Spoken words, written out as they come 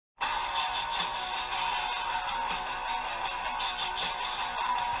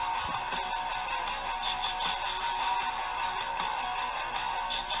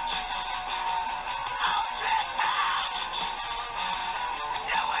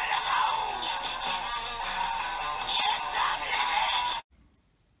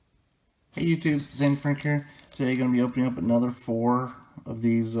Hey YouTube, Zane Frank here. Today going to be opening up another 4 of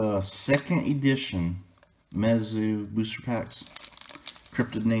these second edition Metazoo booster packs,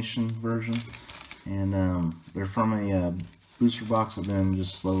 Cryptid Nation version, and they're from a booster box. I've been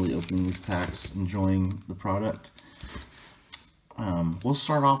just slowly opening these packs, enjoying the product. We'll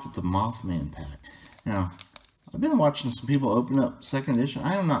start off with the Mothman pack. Now, I've been watching some people open up second edition.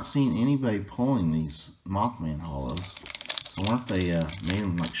 I have not seen anybody pulling these Mothman hollows. I wonder if they made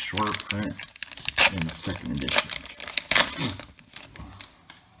them like shorter print in the second edition.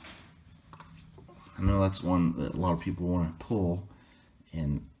 I know that's one that a lot of people want to pull,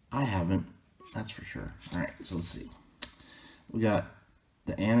 and I haven't, that's for sure. Alright, so let's see. We got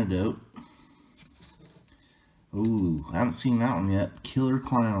the Antidote. Ooh, I haven't seen that one yet. Killer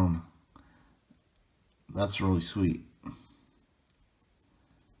Clown. That's really sweet.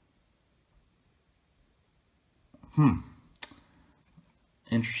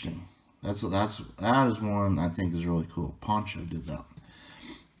 Interesting. That is one I think is really cool. Poncho did that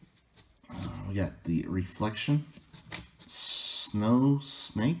one. We got the Reflection. Snow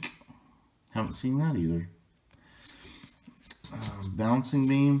Snake. Haven't seen that either. Bouncing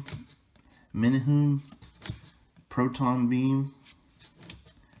Beam. Minihoon. Proton Beam.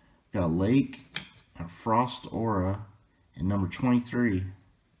 Got a Lake. A Frost Aura. And number 23.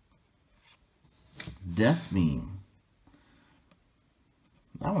 Death Beam.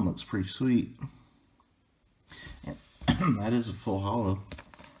 That one looks pretty sweet. And that is a full hollow.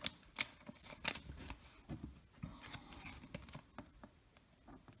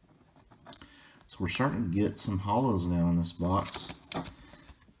 So we're starting to get some hollows now in this box. I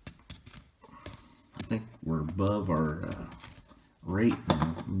think we're above our rate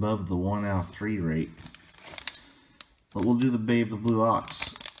now, above the 1 out of 3 rate. But we'll do the Babe the Blue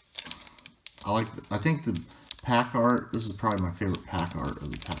Ox. I think the pack art, this is probably my favorite pack art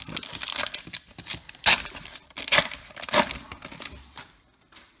of the pack art.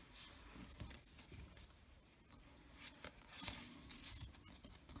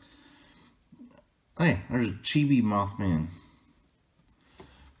 Hey, there's a Chibi Mothman.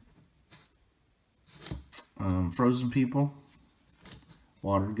 Frozen People.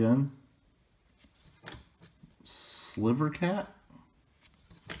 Water Gun. Sliver Cat.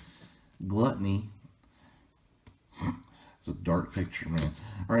 Gluttony. It's a dark picture, man.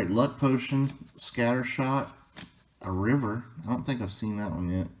 Alright, Luck Potion, Scatter Shot, a River. I don't think I've seen that one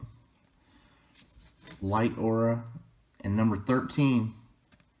yet. Light Aura, and number 13.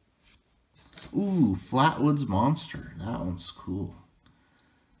 Ooh, Flatwoods Monster. That one's cool.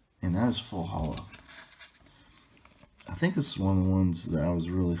 And that is full hollow. I think this is one of the ones that I was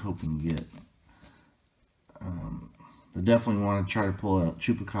really hoping to get. I definitely want to try to pull a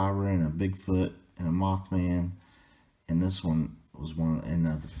Chupacabra and a Bigfoot and a Mothman. And this one was one, and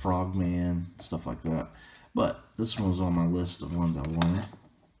the Frogman, stuff like that. But this one was on my list of ones I wanted.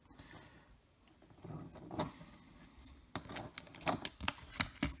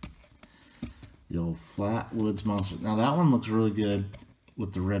 The old Flatwoods Monster. Now that one looks really good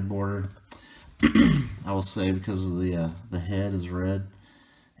with the red border. I will say, because of the head is red,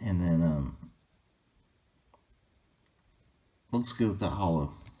 and then looks good with that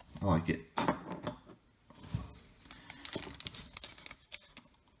hollow. I like it.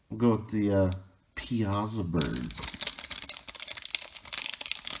 We'll go with the Piazza Bird.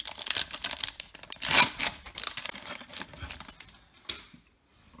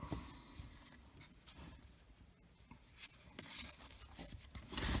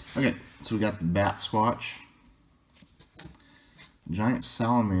 Okay, so we got the Bat Squatch, Giant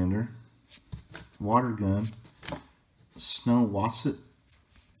Salamander, Water Gun, Snow Wasset,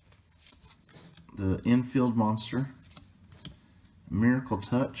 the Infield Monster, Miracle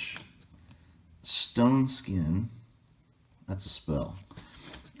Touch, Stone Skin, that's a spell,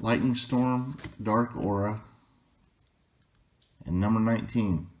 Lightning Storm, Dark Aura, and number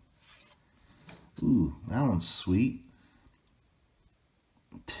 19. Ooh, that one's sweet.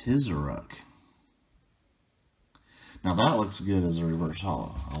 Tizaruk. Now that looks good as a reverse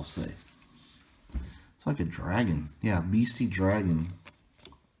hollow, I'll say. It's like a dragon. Yeah, Beastie Dragon.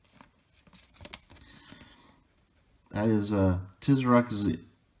 That is Tizaruk is the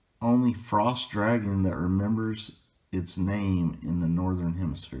only frost dragon that remembers its name in the northern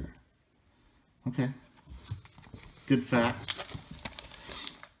hemisphere. Okay. Good fact.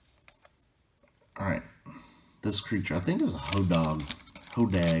 Alright. This creature, I think is a Hodag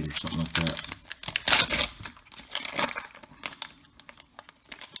or something like that.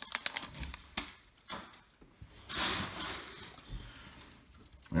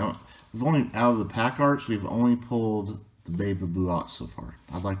 Now, we've only, out of the pack arts, we've only pulled the Babe of Blue Ox so far.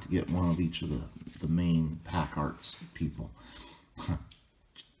 I'd like to get one of each of the main pack arts people.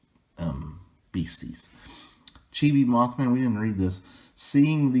 Beasties. Chibi Mothman, we didn't read this.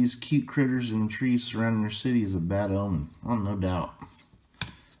 Seeing these cute critters in the trees surrounding your city is a bad omen. Oh, no doubt.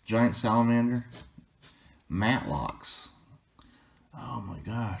 Giant salamander. Matlocks. Oh my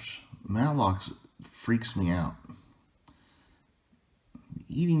gosh. Matlocks freaks me out.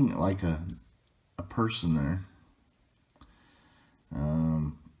 Eating like a person there.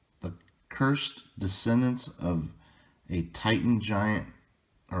 The cursed descendants of a titan giant,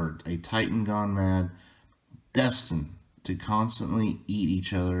 or a titan gone mad, destined to constantly eat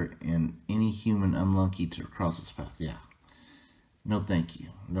each other and any human unlucky to cross its path. Yeah. No thank you.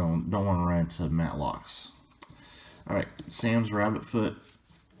 Don't want to run into Matlocks. Alright, Sam's Rabbit Foot.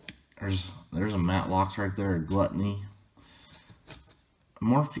 There's a Matlocks right there, a Gluttony.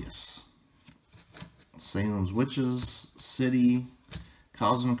 Morpheus. Salem's Witches, City,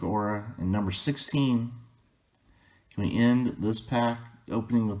 Cosmic Aura, and number 16. Can we end this pack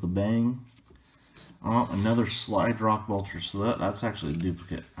opening with a bang? Oh, another Slide Rock Bolter. So that's actually a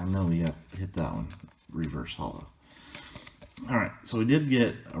duplicate. I know we have to hit that one. Reverse Hollow. Alright, so we did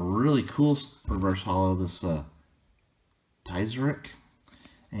get a really cool Reverse Hollow. This Tizeric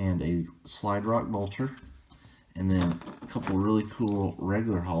and a Slide Rock Bolter. And then a couple really cool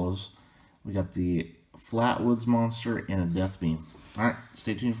regular hollows. We got the Flatwoods Monster and a Death Beam. Alright,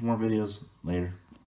 stay tuned for more videos. Later.